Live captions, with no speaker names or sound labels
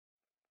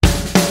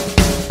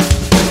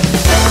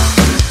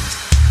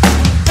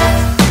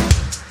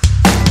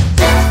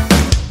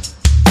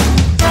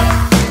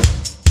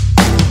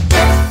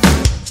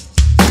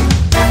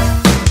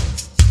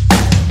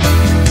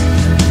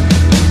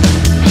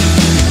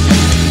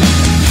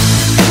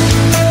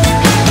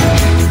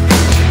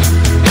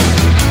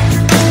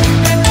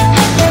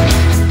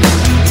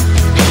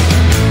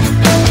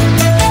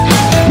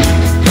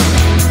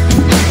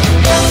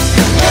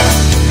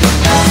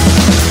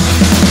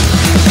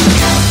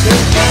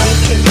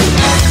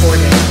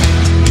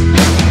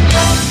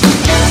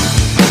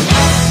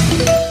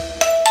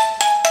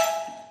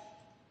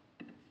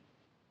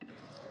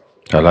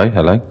Hello,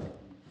 hello.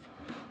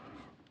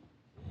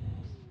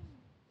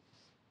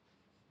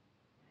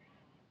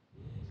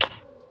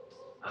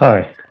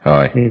 Hi.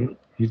 Hi. You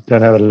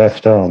don't have a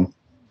left arm.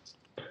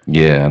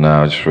 Yeah,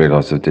 no, I just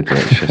realised I did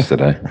that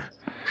yesterday.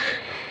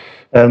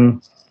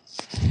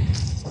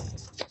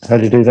 How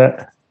do you do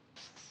that?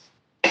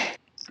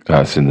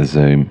 That's in the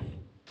Zoom.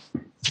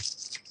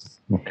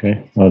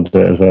 Okay, I'll do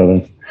it as well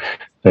then.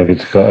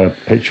 David's got a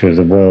picture of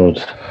the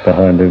world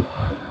behind him.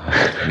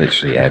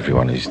 Literally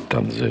everyone who's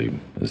done Zoom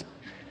has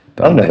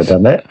done I've never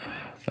done that.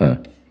 Oh.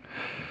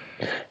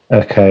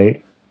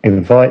 Okay,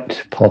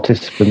 invite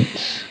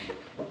participants.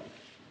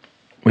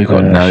 We've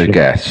got no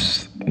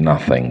guests,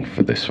 nothing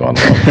for this one.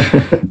 I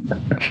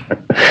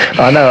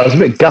know, I was a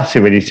bit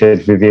gutted when he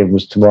said Vivian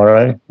was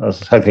tomorrow. I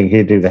was hoping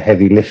he'd do the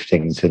heavy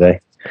lifting today.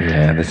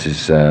 Yeah, this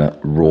is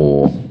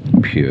raw,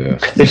 pure.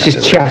 This is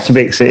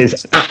Chattermix at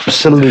its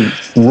absolute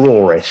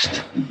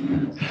rawest.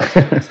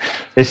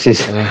 This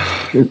is...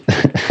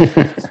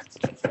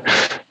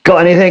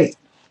 Got anything?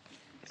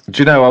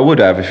 Do you know, I would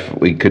have if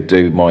we could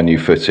do my new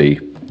footy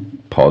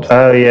pod.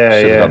 Oh,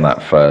 yeah, Should have done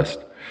that first.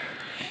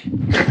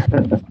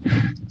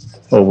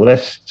 Well,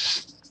 let's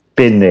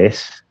spin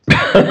this.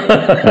 I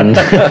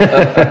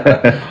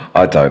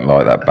don't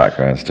like that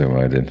background still,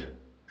 I did.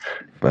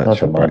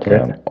 Virtual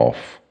background off.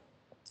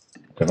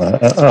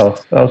 Oh,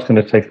 I was going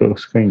to take a little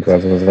screen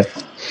grab of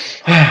it.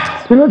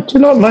 Do you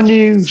like my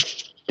new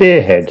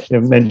deer head?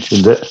 You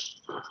mentioned it.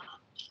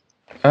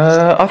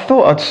 I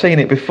thought I'd seen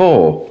it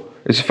before.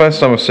 It's the first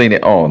time I've seen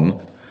it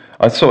on.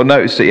 I sort of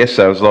noticed it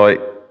yesterday. I was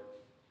like,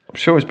 I'm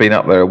sure it's been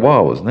up there a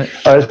while, hasn't it?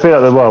 Oh, it's been up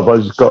there a while,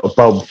 but it's got a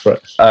bulb for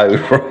it. Oh,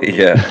 right,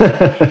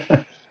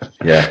 yeah.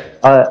 Yeah.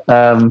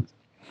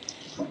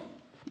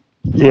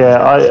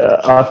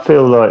 I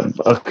feel like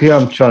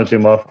I'm trying to do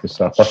my office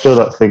stuff. I feel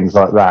like things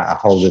like that are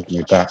holding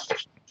me back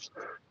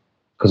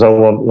because I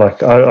want,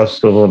 like, I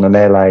still want an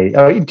LA.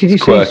 Oh, did you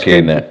see? Quirky,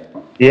 isn't it?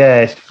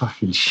 Yeah, it's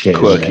fucking shit.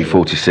 Quirky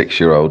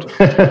 46-year-old.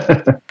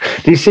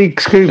 Do you see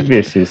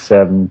Scoobius's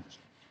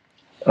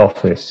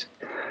office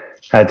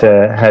had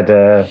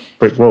a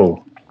brick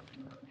wall?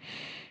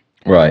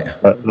 Right.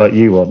 Like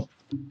you want.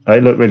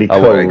 It looked really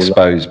cool. Oh,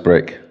 exposed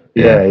brick.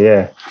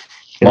 Yeah.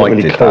 Mike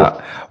really did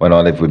that when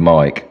I lived with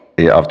Mike.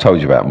 Yeah, I've told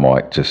you about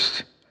Mike.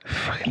 Just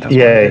fucking does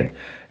anything.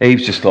 He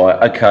was just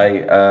like,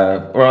 okay,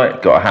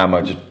 right, got a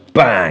hammer, just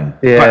bang,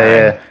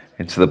 bang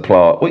into the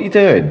plant. What are you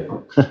doing?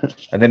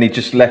 And then he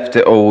just left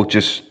it all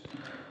just.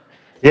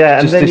 Yeah,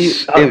 and then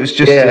it was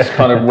just this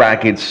kind of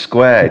ragged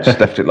square. Just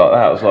left it like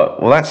that. I was like,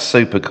 well, that's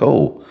super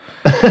cool.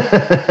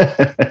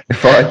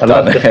 If I'd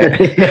done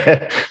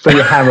it, put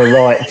your hammer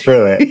right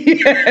through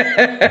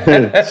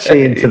it.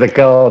 See into the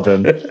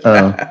garden.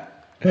 Oh.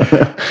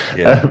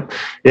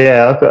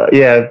 I've got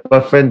my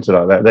friends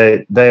are like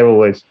that. They're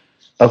always.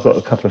 I've got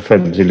a couple of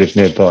friends who live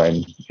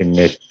nearby in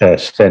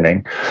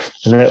Stenning,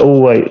 and they're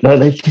always like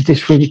they did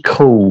this really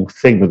cool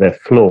thing with their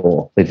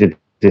floor. They did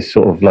this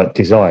sort of like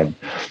design,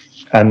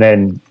 and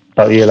then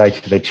like a year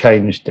later they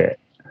changed it,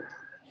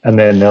 and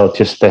then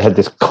they had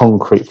this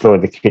concrete floor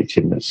in the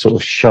kitchen that's sort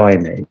of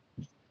shiny,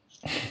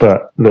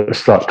 but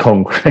looks like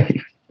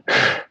concrete,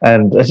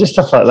 and there's just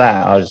stuff like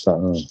that. I was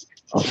like,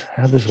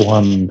 how does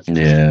one?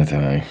 Yeah, I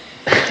don't know.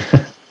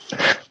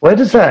 Where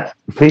does that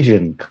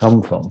vision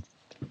come from?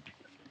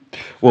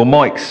 Well,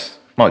 Mike's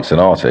an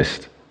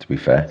artist. To be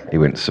fair, he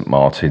went to St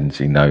Martin's.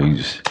 He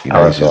knows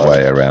his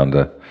way around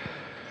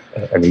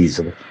an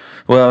easel.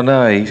 Well,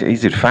 no, he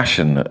did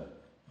fashion. I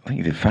think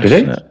he did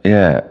fashion.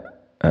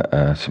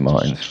 At St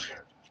Martin's.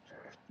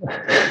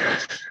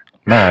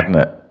 Mad, isn't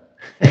it?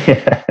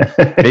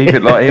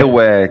 Yeah. He'll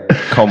wear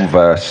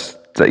Converse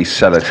that he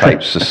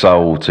sellotapes the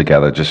sole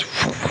together, just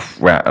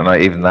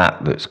and even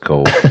that looks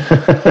cool.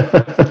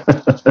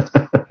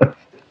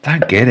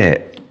 Don't get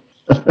it.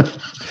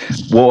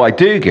 What I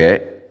do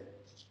get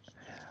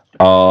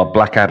are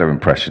Blackadder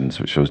impressions,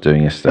 which I was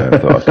doing yesterday. I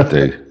thought I could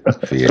do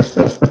for you. Do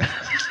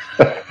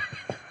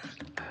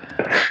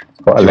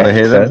you want to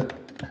hear them?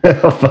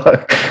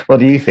 What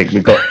do you think?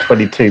 We've got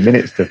 22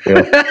 minutes to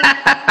fill.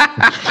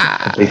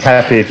 I'd be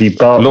happy if you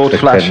barked. Lord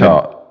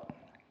Flashheart.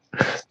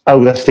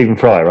 Oh, that's Stephen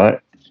Fry, right?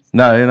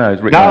 No,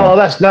 it's Rick. No,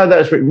 that's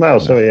Rick Mail.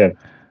 Sorry, yeah.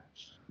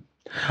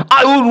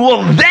 I wouldn't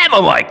want them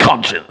on my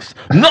conscience,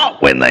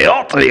 not when they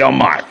ought to be on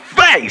my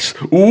face.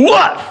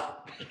 What?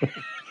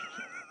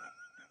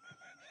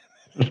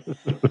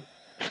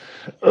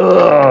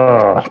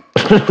 I'm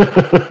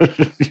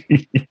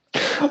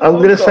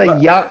going to say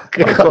yuck.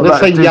 I've got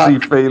that dizzy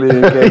yuck.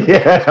 Feeling again.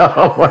 Yeah,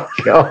 oh my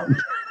God.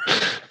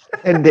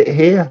 End it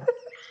here.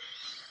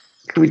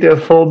 Can we do a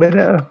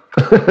 4-minute?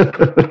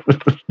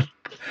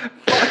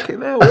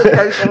 Fucking hell, what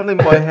goes on in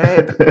my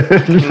head?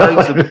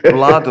 Loads of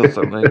blood or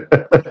something.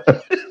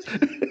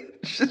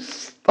 Just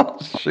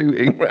starts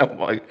shooting around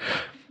my...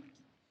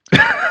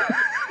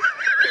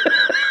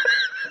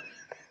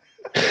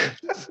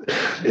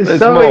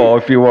 There's more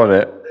if you want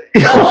it.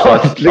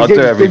 I'll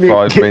do every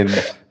 5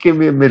 minutes. Give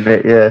me a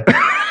minute, yeah.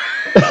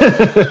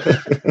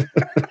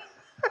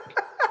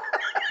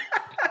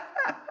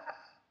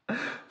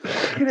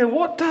 Fucking Damien,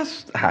 what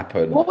does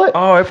happen? What?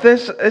 Oh, if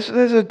there's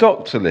a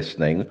doctor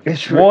listening,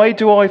 why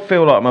do I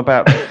feel like I'm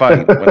about to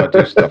faint when I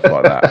do stuff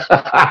like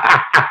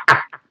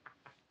that?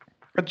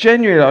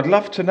 Genuinely, I'd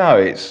love to know.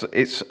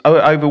 It's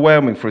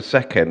overwhelming for a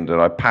second,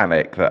 and I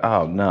panic that,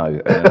 oh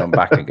no, and then I'm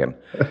back again.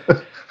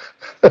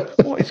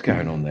 What is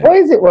going on there? Why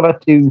is it when I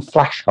do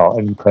flash heart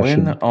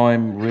impression? When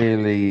I'm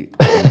really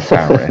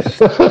embarrassed,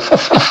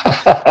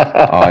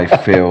 I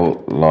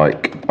feel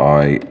like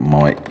I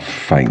might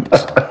faint.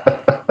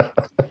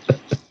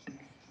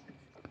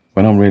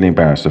 When I'm really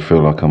embarrassed, I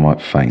feel like I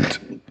might faint.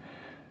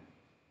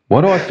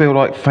 Why do I feel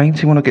like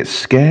fainting when I get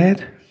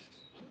scared?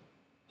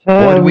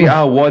 Why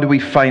do we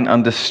faint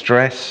under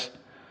stress?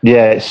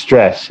 Yeah, it's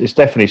stress. It's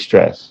definitely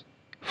stress.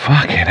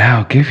 Fucking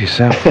hell, give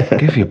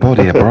your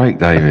body a break,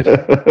 David.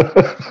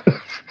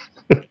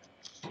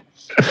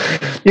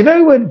 You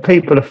know when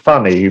people are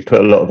funny, you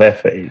put a lot of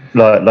effort in,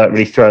 like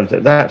really throws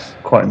it. That's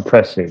quite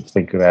impressive,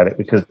 think about it,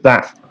 because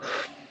that,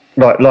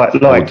 like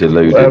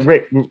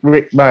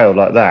Rick Mail,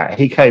 like that,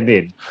 he came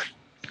in,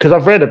 because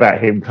I've read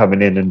about him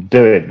coming in and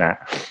doing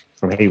that,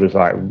 and he was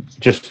like,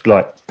 just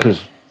like,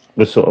 because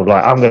was sort of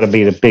like, I'm going to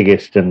be the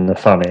biggest and the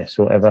funniest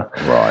or whatever.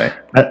 Right.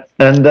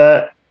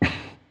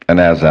 And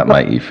how does that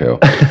make you feel?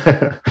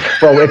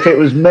 Well, if it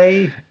was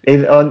me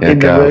in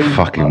the room,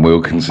 fucking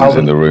Wilkinson's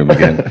in the room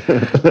again.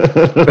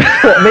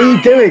 What,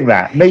 me doing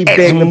that? Me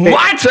being the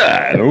my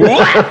turn.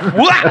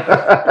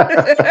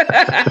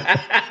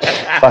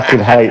 Fucking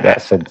hate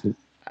that sentence.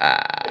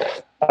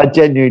 I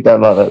genuinely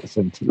don't like that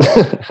sentence.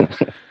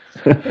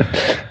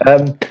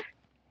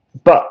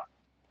 But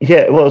yeah,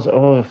 it was.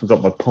 Oh, I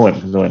forgot my point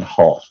because I went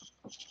hot.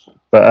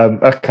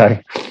 But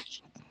okay.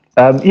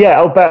 When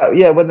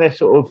they're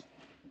sort of.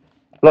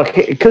 Like,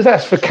 because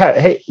that's for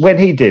when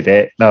he did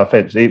it. No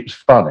offense, it was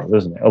funny,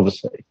 wasn't it?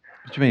 Obviously.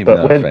 What do you mean?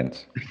 No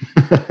offense.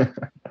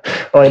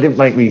 Oh, it didn't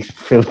make me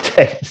feel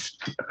tense.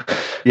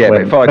 Yeah,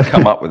 but if I'd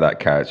come up with that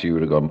character, you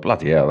would have gone,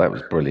 bloody hell, that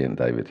was brilliant,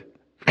 David.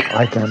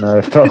 I don't know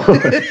if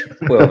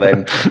Well,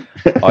 then,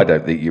 I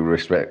don't think you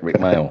respect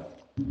Rick Mail.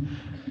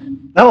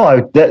 No,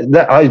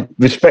 I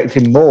respect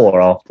him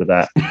more after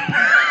that.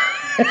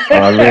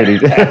 I really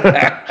do.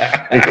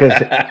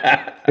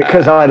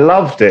 because I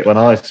loved it when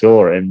I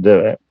saw him do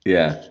it.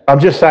 Yeah.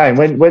 I'm just saying,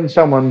 when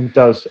someone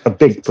does a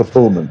big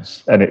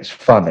performance and it's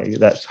funny,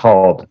 that's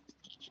hard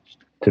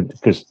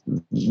because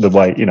the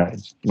way,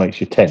 it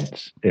makes you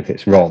tense if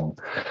it's wrong.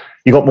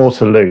 You got more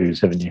to lose,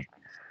 haven't you?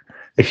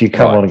 If you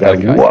come on and go,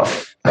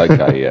 woof.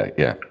 Okay,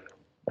 yeah.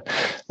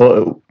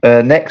 Well,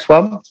 next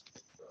one.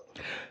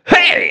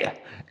 Hey!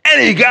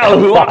 Any girl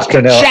who wants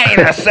to chain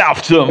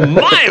herself to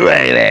my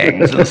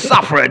ratings and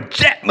suffer a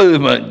jet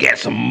movement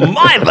gets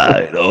my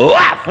vote.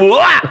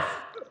 Woof,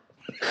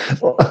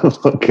 woof.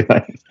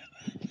 Okay.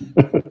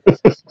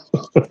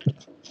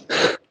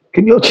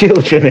 Can your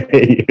children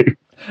hear you?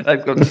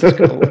 They've gone to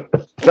school.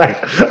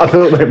 Thanks. I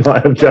thought they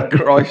might have done.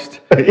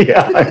 Christ.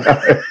 Yeah, I know.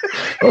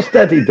 What's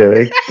Daddy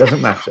doing?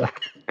 Doesn't matter.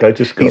 Go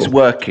to school. He's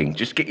working.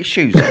 Just get your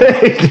shoes on.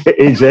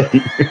 Is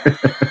he?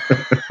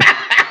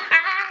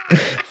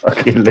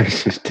 Fucking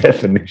loosest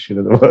definition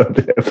of the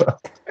word ever.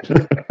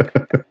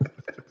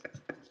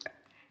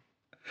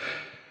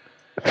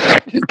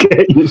 Just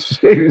get your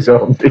shoes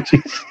on, did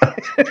you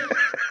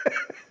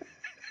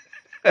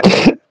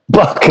say?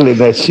 Buckling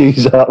their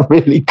shoes up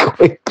really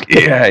quick.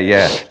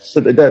 Yeah. So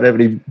they don't have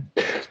any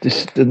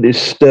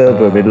disturb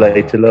them in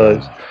later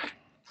lives.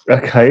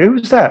 Okay, who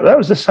was that? That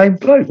was the same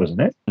bloke,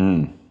 wasn't it?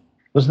 Mm.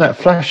 Wasn't that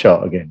Flash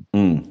Art again?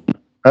 Mm.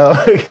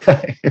 Oh,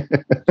 okay.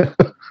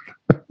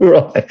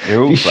 Right.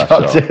 You're all Flash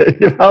Art.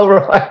 Oh,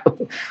 right.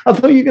 I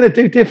thought you were going to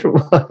do different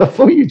ones. I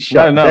thought you'd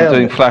shut No, down. I'm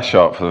doing Flash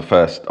Art for the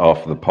first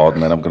half of the pod,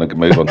 and then I'm going to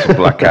move on to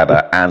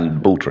Blackadder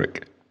and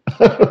Baldrick.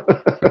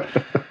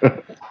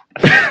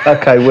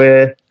 Okay,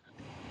 we're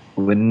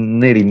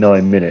nearly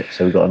 9 minutes,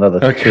 so we've got another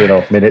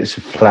 2.5 minutes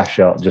of Flash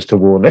Art just to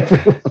warn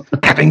everyone.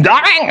 Captain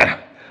Darling!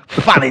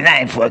 Funny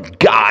name for a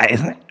guy,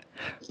 isn't it?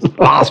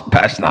 Last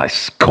person I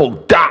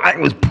called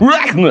Darling was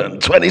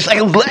pregnant 20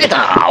 seconds later.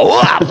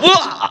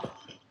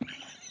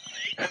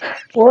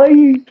 Why are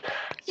you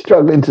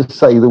struggling to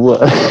say the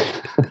word?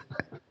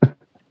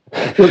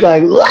 You're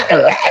going,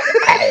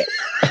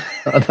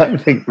 I don't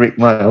think Rick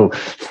Mail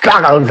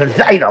struggles to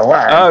say the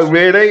word. Oh,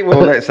 really?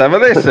 Well, let's have a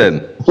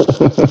listen.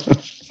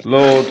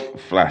 Lord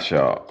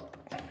Flashart.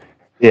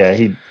 Yeah,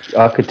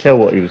 I could tell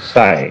what he was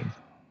saying.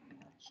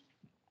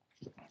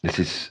 This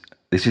is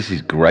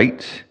his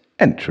great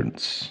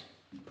entrance.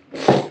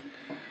 I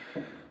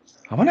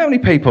wonder how many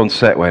people on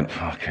set went,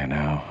 fucking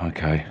hell,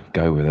 okay,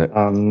 go with it.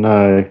 Oh,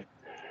 no.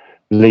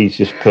 Lee's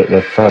just put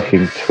the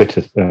fucking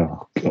Twitter...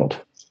 Oh, God.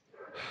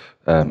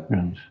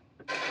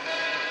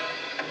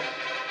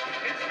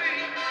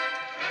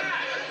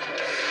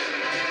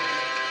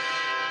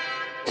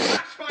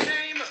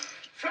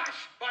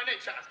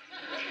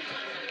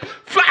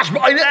 Flash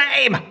by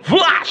name,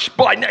 Flash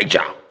by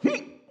nature.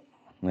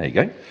 There you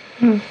go.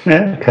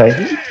 Yeah, okay.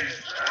 Where have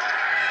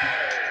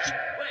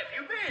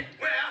you been?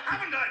 Where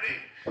haven't I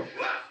been?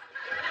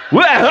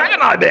 Where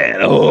haven't I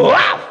been?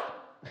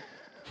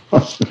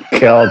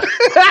 God.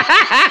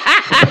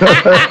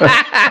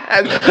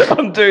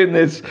 I'm doing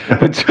this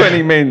for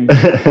 20 minutes.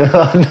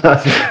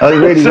 I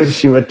really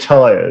wish you were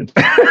tired.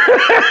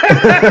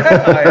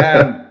 I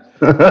am.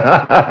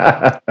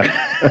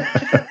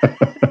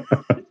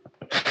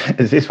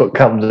 Is this what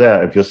comes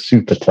out if you're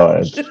super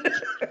tired?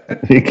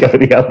 You go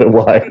the other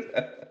way.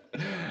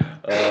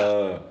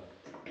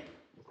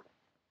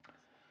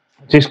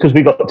 Just because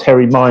we got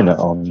Terry Minor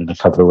on in a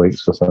couple of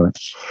weeks or something.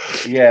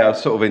 Yeah, I'm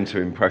sort of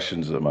into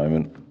impressions at the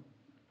moment.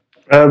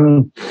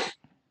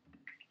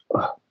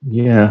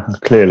 Yeah,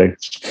 clearly.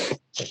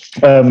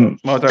 Well,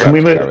 I don't have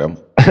to carry on.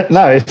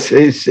 No, it's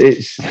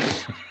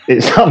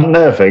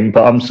unnerving,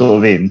 but I'm sort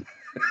of in.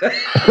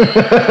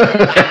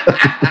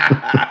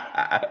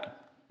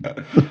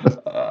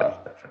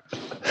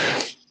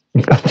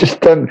 I just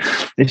don't.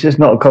 It's just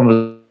not a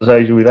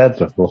conversation we've had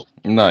before.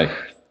 No.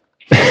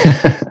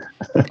 I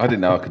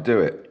didn't know I could do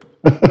it.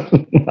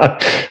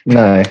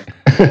 No.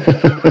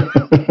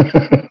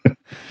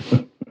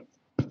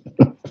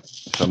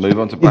 Shall I move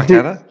on to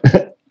Blackadder?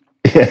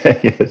 Yeah,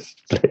 yes,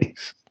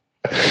 please.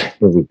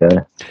 Here we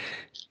go.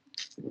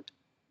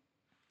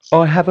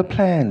 I have a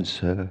plan,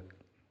 sir.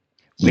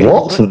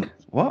 What?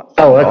 What?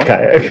 Oh,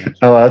 okay.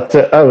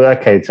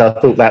 Okay. So I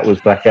thought that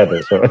was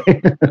Blackadder. Sorry.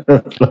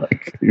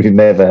 Like you've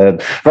never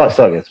heard. Right,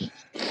 sorry.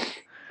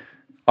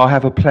 I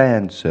have a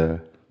plan,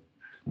 sir.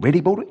 Ready,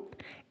 boy?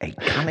 A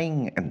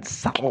cunning and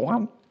subtle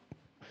one.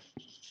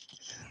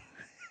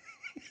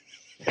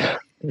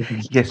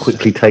 Yes.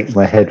 Quickly take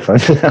my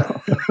headphones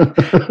out.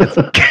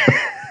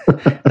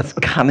 As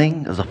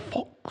cunning as a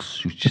fox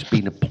who's just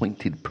been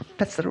appointed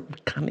Professor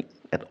of Cunning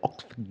at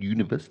Oxford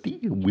University,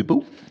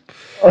 Wibble.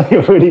 Oh,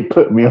 you really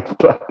put me off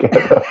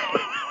Blackadder.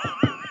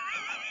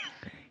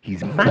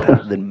 He's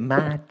madder than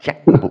Mad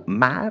Jack, but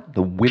mad,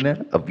 the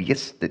winner of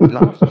last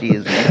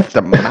year's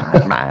Mr.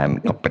 Madman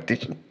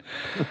competition.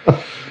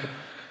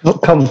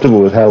 Not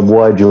comfortable with how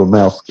wide your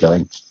mouth's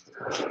going.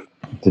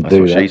 That's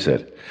what she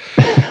said.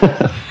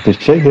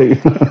 Did she?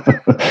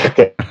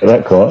 Get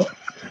that quiet.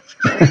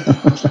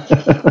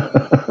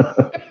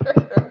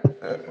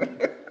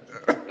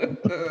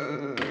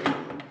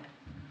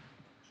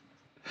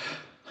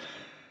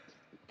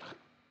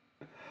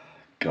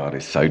 God,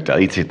 it's so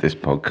dated, this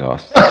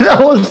podcast.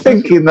 I was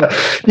thinking that.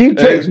 You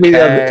text me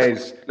the other.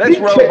 Let's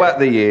roll back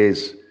the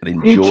years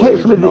and enjoy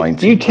the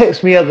 90s. You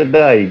text me the other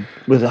day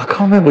with, I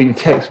can't remember what you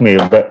text me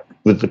about,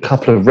 with a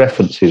couple of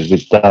references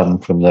we've done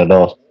from the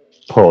last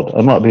pod.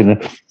 I might be in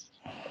the.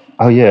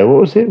 Oh, yeah,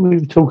 what was it we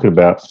were talking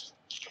about?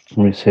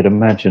 We said,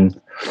 imagine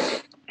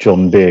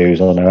John Deere, who's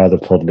on our other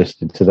pod,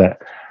 listening to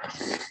that.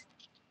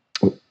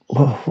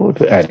 Anyway, it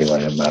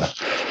doesn't matter.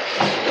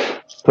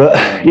 But,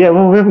 yeah,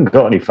 well, we haven't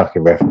got any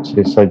fucking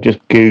references, so just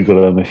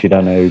Google them if you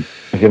don't know,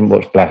 if you haven't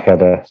watched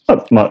Blackadder.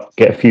 I might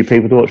get a few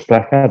people to watch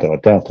Blackadder, I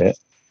doubt it.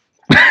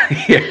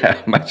 Yeah,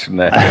 imagine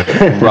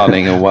that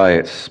running away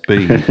at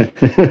speed.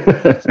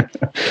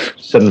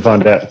 Suddenly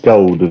find out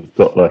Gold have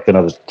got like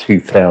another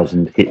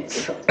 2,000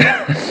 hits.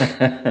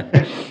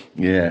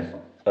 Yeah.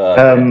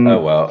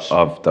 Oh well,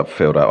 I've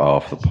filled out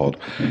half the pod.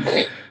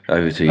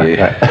 Over to you.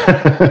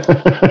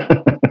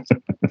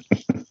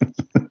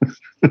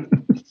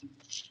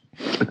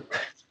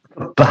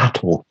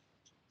 Battle.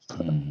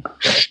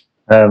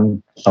 All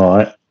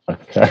right.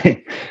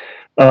 Okay.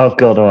 Oh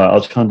God! All right.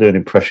 I'll try and do an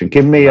impression.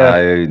 Give me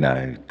a.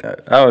 No.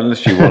 Oh,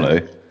 unless you want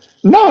to.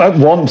 No, I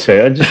don't want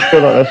to. I just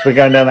feel like we're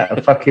going down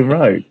that fucking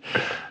road.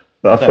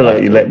 But I feel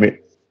like you let me.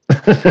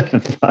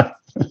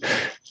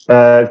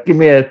 Give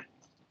me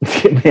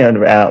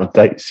an out of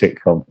date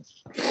sitcom.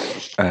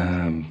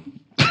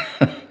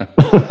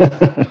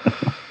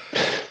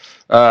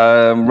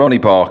 Ronnie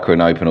Barker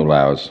in Open All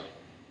Hours.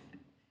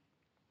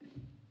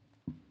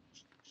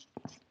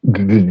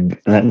 Granville.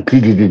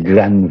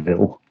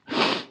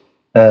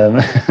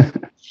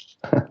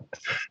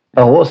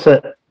 What's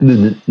that?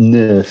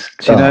 Nurse.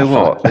 Do you know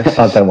what?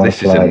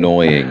 This is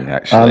annoying,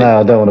 actually. I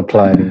know, I don't want to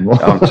play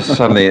anymore. I'm just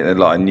suddenly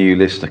like a new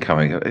listener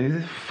coming. Who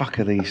the fuck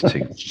are these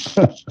two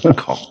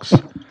cocks?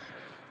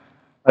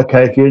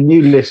 Okay, if you're a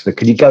new listener,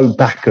 can you go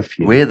back a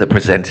few? We're the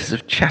presenters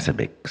of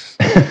Chattermix.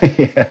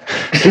 Yeah.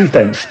 Please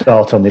don't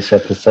start on this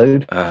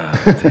episode.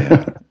 Oh,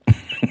 dear.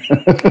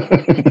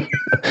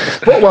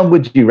 What one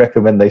would you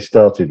recommend they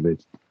started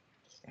with?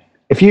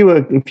 If you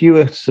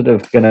were sort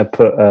of going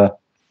to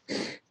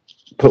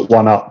put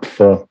one up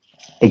for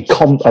a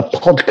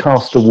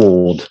podcast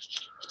award,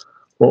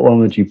 what one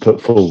would you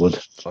put forward?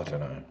 I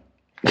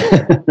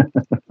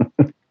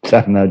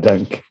don't know.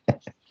 Don't care.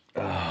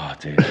 Oh,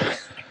 dear.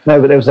 No,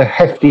 but there was a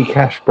hefty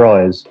cash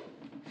prize.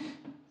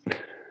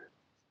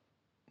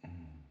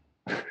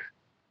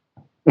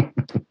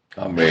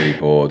 I'm really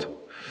bored.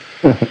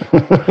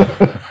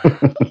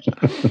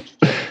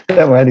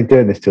 We're only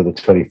doing this till the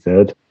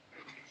 23rd.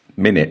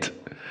 Minute.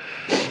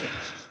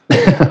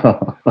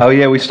 Oh,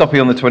 yeah, we're stopping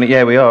on the 20th.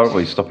 Yeah, we are, aren't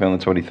we? Stopping on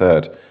the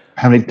 23rd.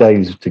 How many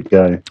days to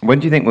go? When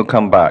do you think we'll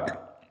come back?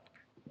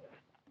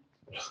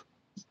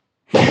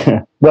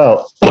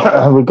 Well,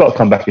 we've got to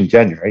come back in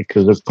January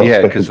because of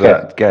because of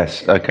that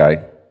guest.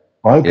 Okay.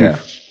 I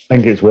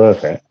think it's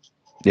worth it.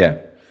 Yeah.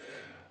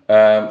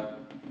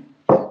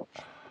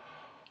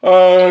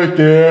 Oh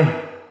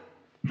dear.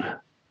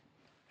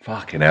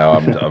 Fucking hell!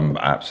 I'm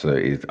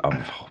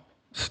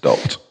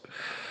stopped.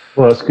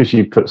 Well, it's because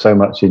you put so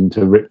much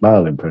into Rick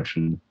Mail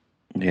impression.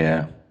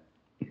 Yeah.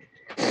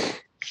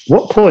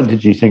 What point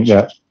did you think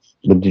that?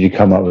 Did you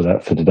come up with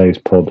that for today's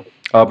pod?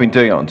 I've been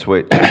doing it on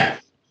Twitch.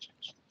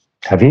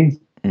 Have you?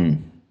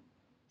 Mm.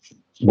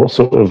 What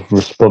sort of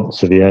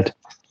response have you had?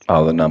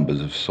 Oh, the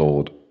numbers have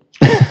soared.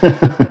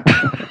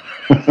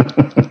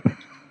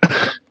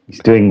 He's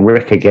doing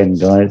Rick again,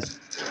 guys.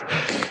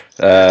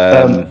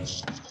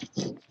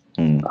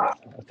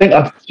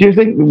 Do you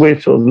think we're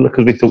sort of,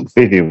 because we thought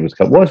Vivian was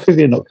coming? Why is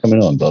Vivian not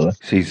coming on, brother?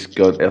 I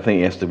think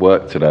he has to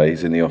work today.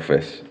 He's in the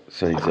office,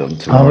 so he's on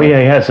tomorrow. Oh yeah,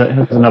 he has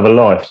another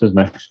life, doesn't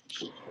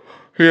he?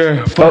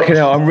 Yeah. Fucking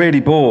hell, I'm really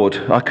bored.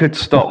 I could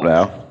stop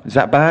now. Is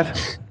that bad?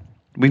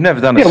 We've never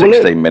done a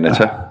 16-minute.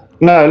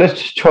 No,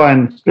 let's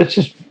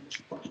just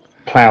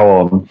plough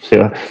on.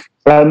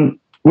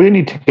 We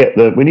need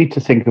to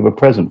think of a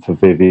present for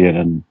Vivian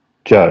and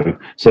Joe.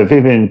 So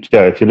Vivian and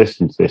Joe, if you're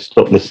listening to this,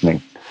 stop listening.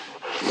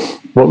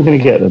 What are we going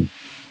to get them?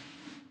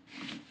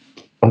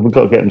 We've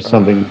got to get them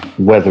something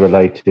weather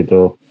related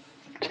or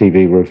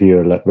TV review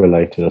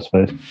related, I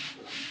suppose.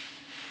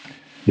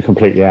 You're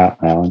completely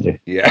out now, aren't you?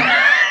 Yeah,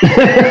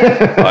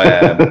 I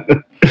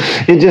am.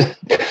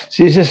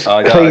 She's just.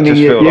 I just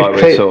feel like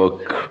we're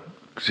sort of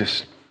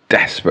just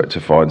desperate to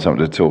find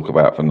something to talk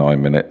about for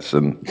 9 minutes,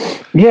 and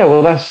yeah,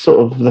 well, that's sort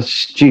of the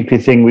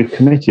stupid thing we've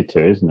committed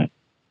to, isn't it?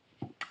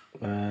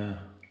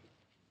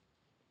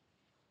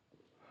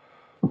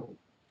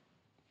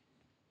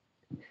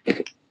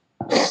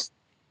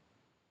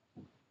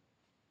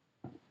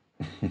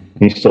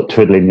 You stop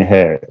twiddling your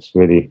hair.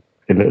 It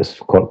looks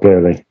quite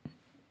girly.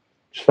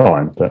 It's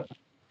fine, but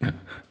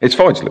it's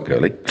fine to look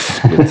girly.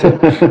 But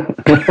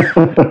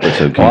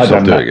can you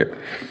stop doing it?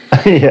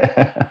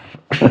 Yeah.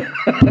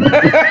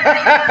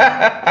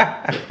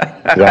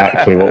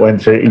 Exactly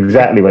went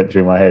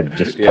through my head.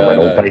 Just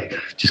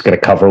going to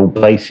cover all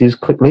bases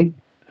quickly.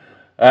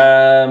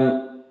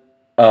 I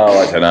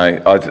don't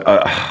know.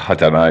 I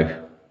don't know.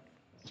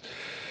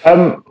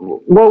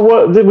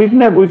 Well, we've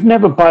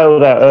never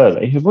bailed out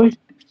early, have we?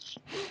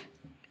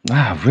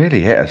 I've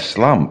really hit a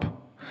slump.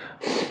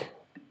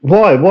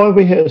 Why? Why have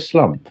we hit a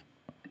slump?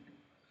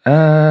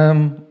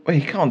 Well,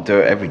 you can't do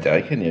it every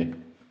day, can you?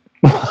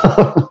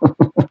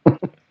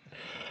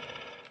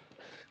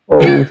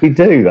 Well, we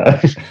do though.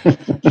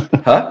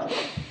 Huh?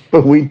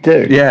 But we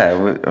do. Yeah,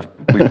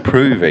 we're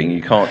proving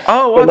you can't.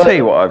 Oh, I'll tell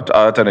you what.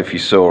 I don't know if you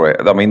saw it.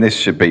 I mean, this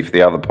should be for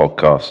the other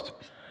podcast.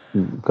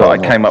 But I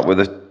came up with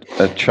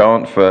a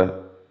chant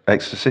for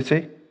Exeter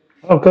City.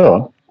 Oh, go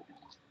on.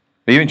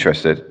 Are you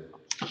interested?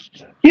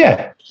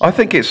 Yeah. I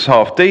think it's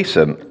half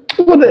decent.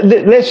 Well,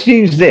 let's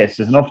use this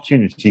as an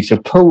opportunity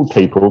to pull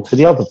people to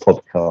the other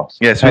podcast.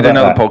 Yes, we did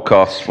another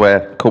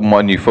podcast called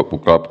My New Football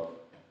Club,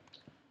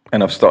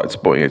 and I've started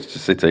supporting Exeter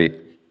City.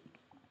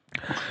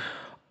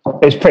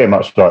 It's pretty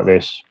much like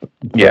this.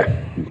 Yeah.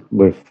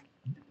 With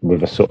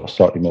a sort of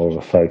slightly more of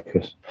a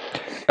focus.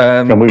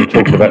 And we were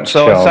talking about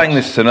so I sang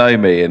this to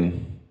Naomi,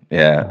 and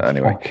yeah,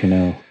 anyway.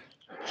 Fucking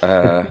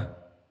hell.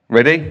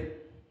 Ready?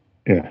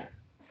 Yeah.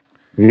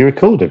 Have you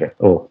recorded it?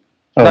 Or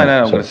no,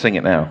 I'm going to sing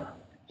it now.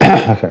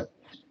 Okay.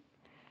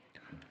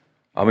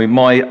 I mean,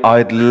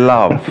 I'd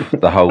love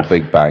the whole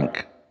Big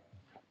Bank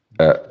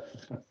at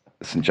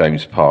St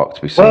James Park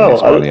to be singing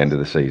this by the end of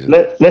the season.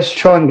 Let's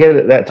try and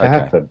get that to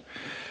happen.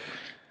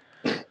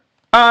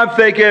 I'm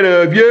thinking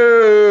of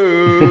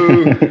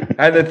you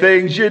and the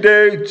things you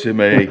do to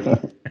me.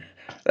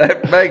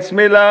 That makes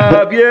me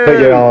love you.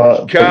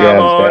 Come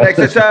on,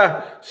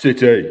 Exeter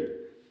City.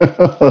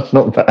 That's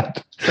not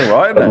bad. It's all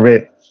right, isn't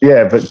it?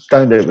 Yeah, but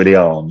don't do it with the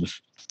arms.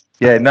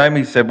 Yeah,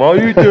 Naomi said, why are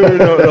you doing it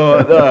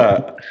like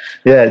that?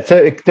 Yeah,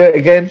 so do it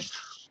again.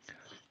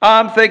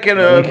 I'm thinking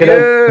of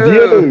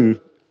you.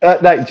 I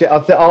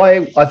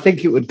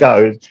think it would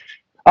go,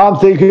 I'm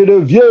thinking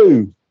of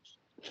you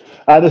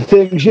and the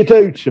things you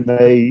do to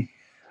me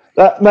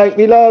that make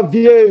me love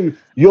you.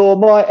 You're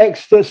my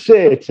Exeter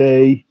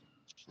City.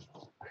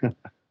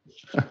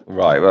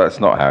 Right, well, that's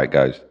not how it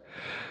goes.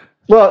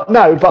 Well,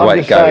 no, but the way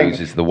it goes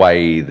is the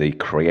way the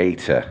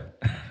creator.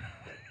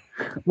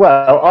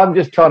 Well, I'm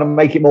just trying to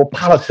make it more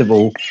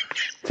palatable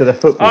to the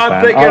football fan.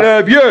 I'm thinking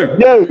of you.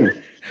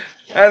 You.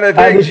 And the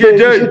things you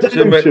do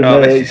to me.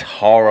 Oh, this is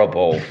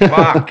horrible.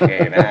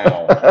 Fucking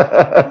hell.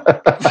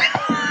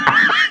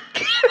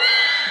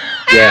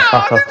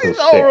 Yeah, this is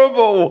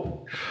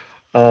horrible.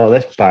 Oh,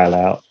 let's bail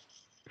out.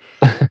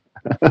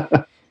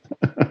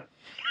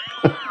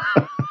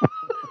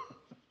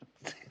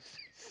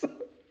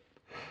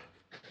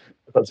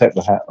 I'll take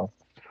the hat off.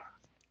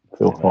 I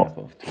feel hot.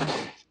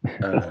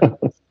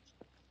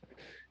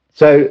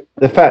 So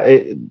the fact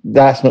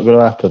that's not going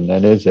to happen,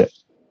 then, is it?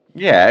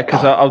 Yeah,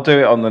 because I'll do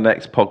it on the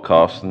next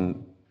podcast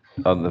and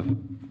on the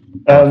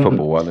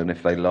football one, and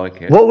if they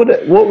like it, what would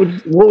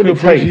it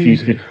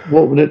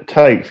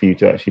take for you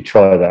to actually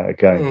try that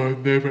again? Oh,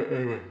 never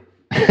ever.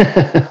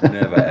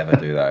 Never ever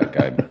do that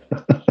again.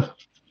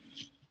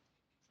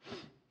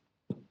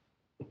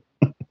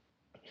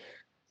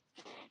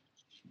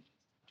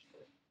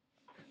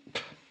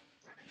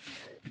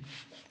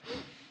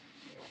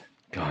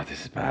 Oh,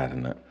 this is bad,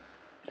 isn't it?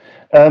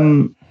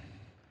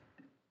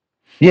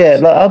 Yeah,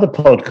 like other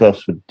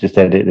podcasts would just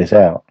edit this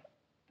out.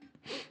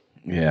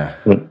 Yeah.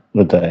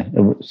 Would they?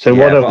 So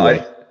what have we?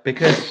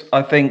 Because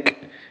I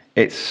think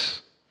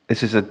this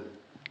is a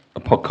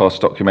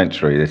podcast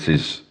documentary. This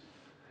is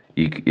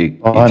you're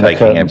taking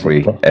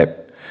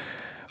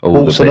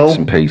all the bits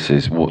and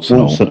pieces, warts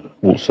and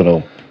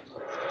all.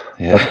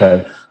 Yeah.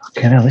 Okay.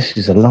 Now this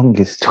is the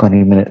longest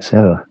 20 minutes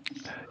ever.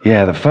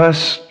 Yeah, the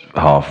first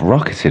half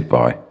rocketed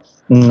by.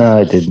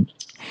 No, it didn't.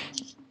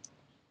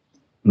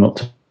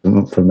 Not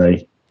for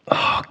me.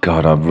 Oh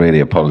God, I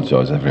really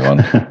apologise,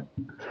 everyone.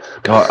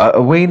 God,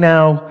 are we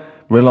now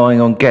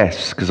relying on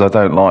guests? Because I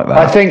don't like that.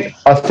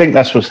 I think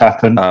that's what's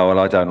happened. Oh well,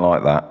 I don't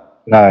like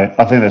that. No,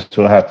 I think that's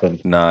what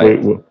happened.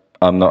 No,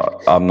 I'm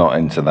not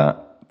into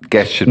that.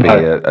 Guests should be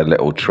a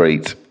little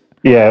treat.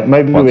 Yeah,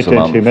 maybe we were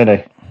doing too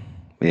many.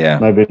 Yeah,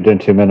 maybe we're doing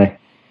too many.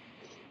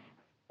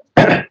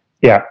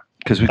 Yeah,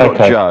 because we've got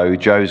Joe.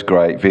 Joe's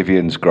great.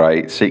 Vivian's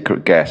great.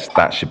 Secret guest.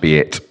 That should be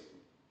it.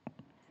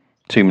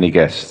 Too many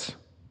guests.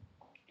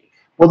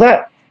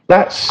 Well,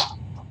 that's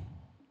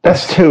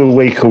 2 a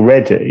week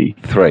already.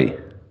 3.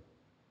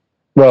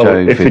 Well,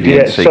 Joe, if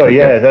Vivian, that's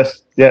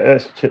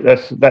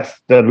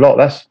a lot.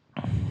 That's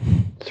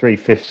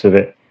 3/5 of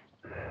it.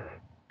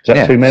 Is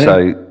that too many?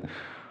 So,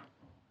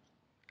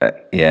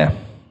 yeah.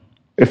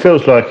 It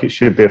feels like it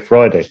should be a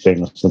Friday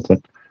thing or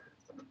something.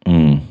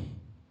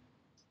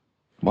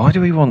 Why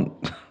do we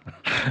want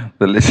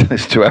the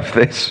listeners to have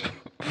this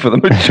for the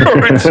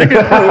majority of the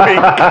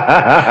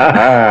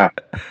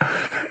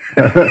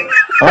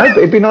week?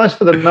 It'd be nice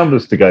for the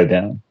numbers to go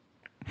down.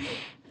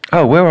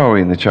 Oh, where are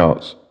we in the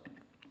charts?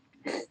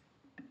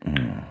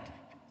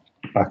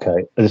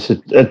 Okay. This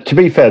is to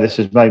be fair, this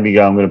has made me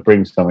go, I'm going to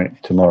bring something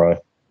tomorrow.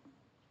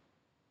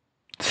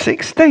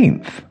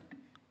 16th?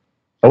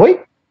 Are we?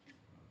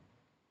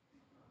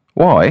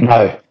 Why?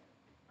 No.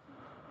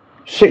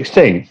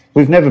 16th.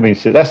 We've never been.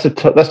 That's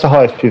the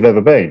highest we've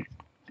ever been.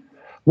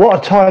 What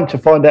a time to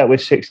find out we're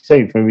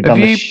 16th when we've done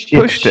Have you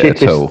pushed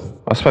it at all?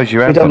 I suppose you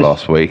had for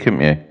last week,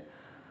 haven't you?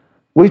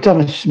 We're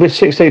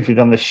 16th. We've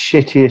done the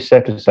shittiest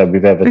episode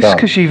we've ever done. It's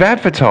because you've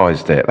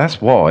advertised it. That's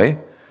why.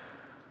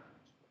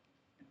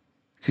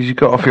 Because you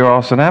got off your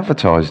arse and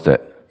advertised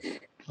it.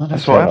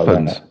 That's what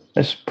happens.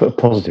 Let's put a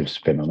positive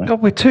spin on it.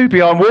 God, we're 2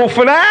 behind Wolf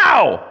and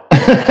Owl.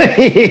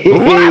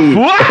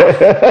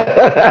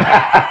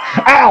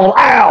 Ow!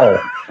 Ow!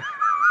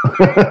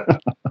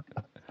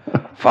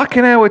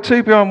 Fucking hell, we're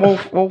 2 behind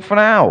Wolf and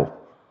Owl.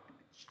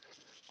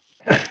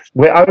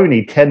 We're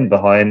only 10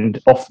 behind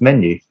Off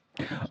Menu.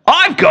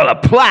 I've got a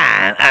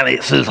plan, and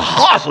it's as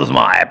hot as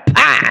my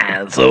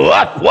pants.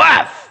 Woof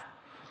woof.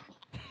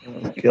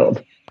 Oh,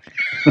 God.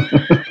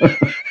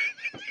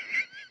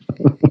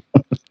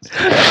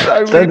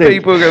 So many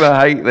people are going to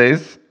hate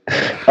this.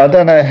 I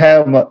don't know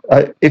how much.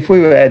 If we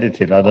were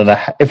editing, I don't know.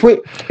 If we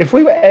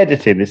were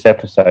editing this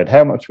episode,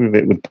 how much of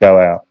it would go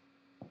out?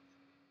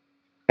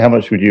 How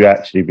much would you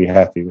actually be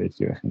happy with?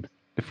 Do you reckon?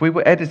 If we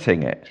were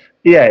editing it,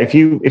 yeah. If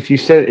you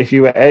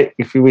were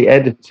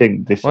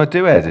editing this, well, I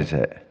do edit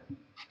it.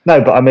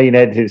 No, but I mean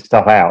editing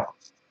stuff out.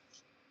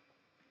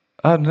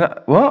 No,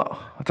 what?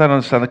 I don't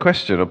understand the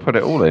question. I'll put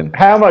it all in.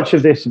 How much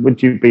of this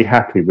would you be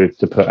happy with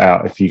to put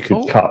out if you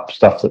could cut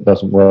stuff that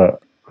doesn't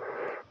work?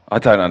 I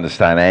don't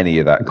understand any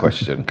of that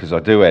question because I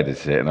do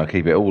edit it and I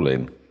keep it all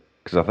in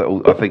because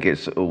I think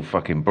it's all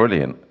fucking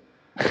brilliant.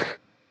 I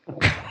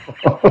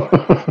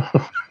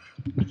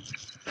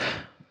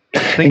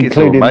think it's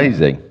all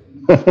amazing.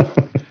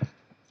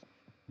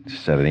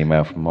 Just had an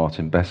email from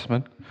Martin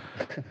Bestman.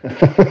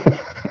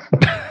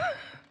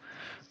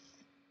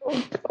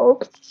 Oh,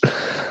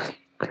 God.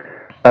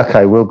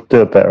 Okay, we'll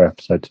do a better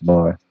episode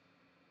tomorrow.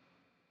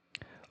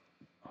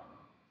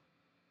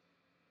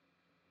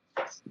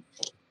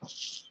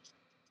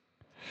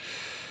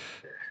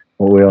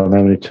 What are we on?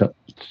 How many?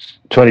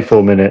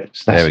 24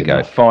 minutes. There we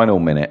go. Final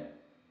minute.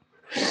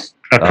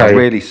 Okay. I'm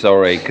really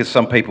sorry because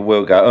some people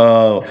will go,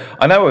 oh,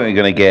 I know what we're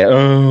going to get.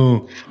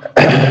 Oh,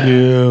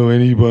 yeah,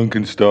 anyone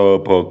can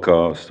start a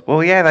podcast.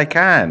 Well, yeah, they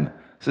can.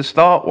 So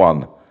start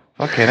one.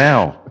 Fucking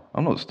hell.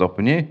 I'm not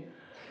stopping you.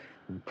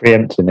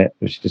 Preempting it,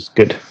 which is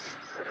good.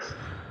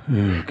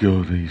 Oh,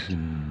 God,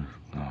 I'm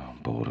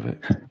bored of it.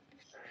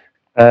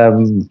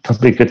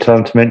 Probably a good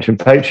time to mention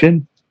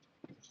Patreon.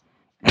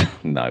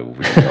 No,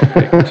 we should not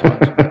pick a time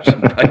to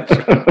mention Patreon.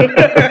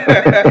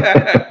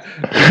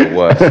 It's the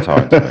worst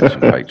time to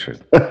mention Patreon.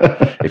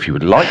 If you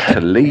would like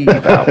to leave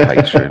our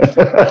Patreon,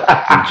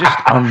 then just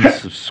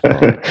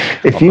unsubscribe.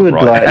 If you would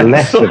like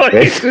less of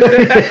this,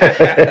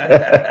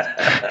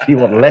 if you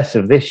want less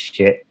of this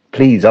shit,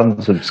 please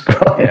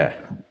unsubscribe. Yeah.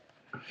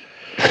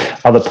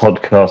 Other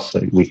podcasts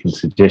that we can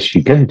suggest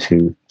you go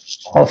to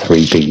are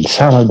 3 Bean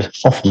Salad,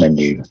 Off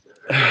Menu.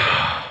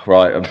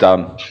 Right, I'm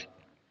done.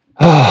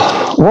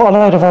 What a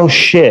load of old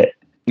shit.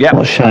 Yeah.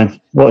 What a shame.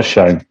 What a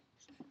shame.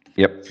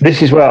 Yep.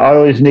 This is where I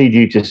always need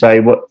you to say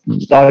what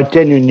I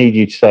genuinely need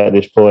you to say at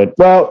this point.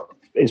 Well,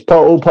 it's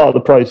all part of the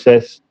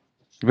process.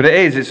 But it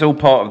is. It's all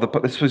part of the.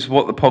 This was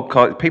what the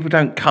podcast. People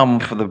don't come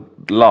for the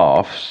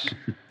laughs.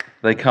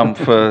 They come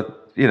for,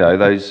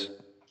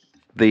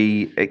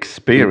 the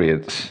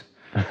experience.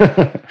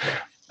 They're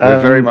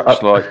very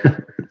much like,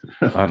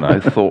 I don't know,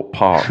 Thorpe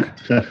Park.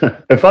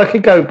 If I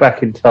could go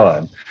back in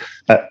time,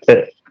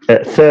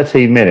 at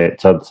 13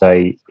 minutes, I'd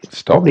say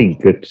it's probably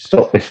good to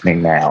stop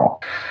listening now.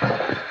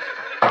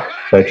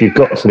 So if you've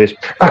got to this,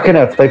 fucking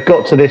hell, if they've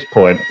got to this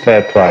point,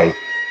 fair play.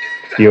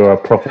 You're a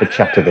proper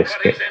chatter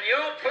biscuit. In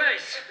your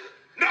place,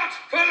 not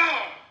for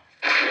long.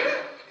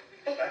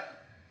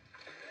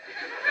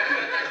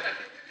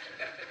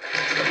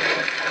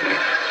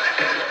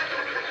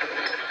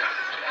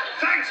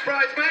 Thanks,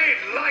 bridesmaid.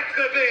 Like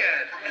the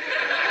beard.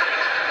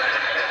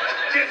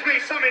 Gives me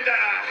something to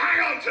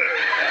hang on to.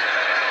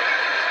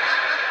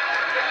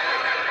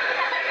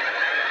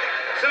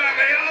 So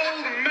my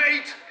old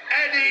mate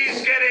Eddie's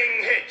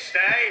getting hitched,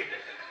 eh?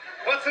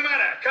 What's the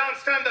matter? Can't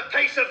stand the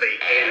pace of the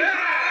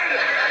inbred?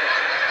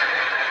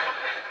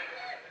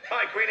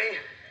 Hi, Queenie.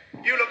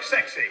 You look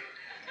sexy.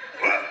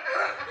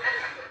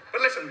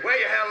 But listen, wear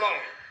your hair long.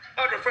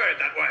 I prefer it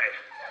that way.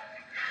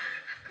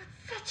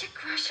 I've got such a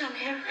crush on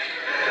him.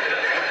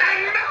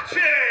 And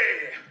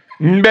Melchie!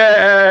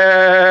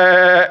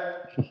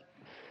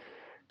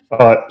 All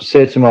right, see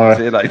you tomorrow.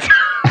 See you later.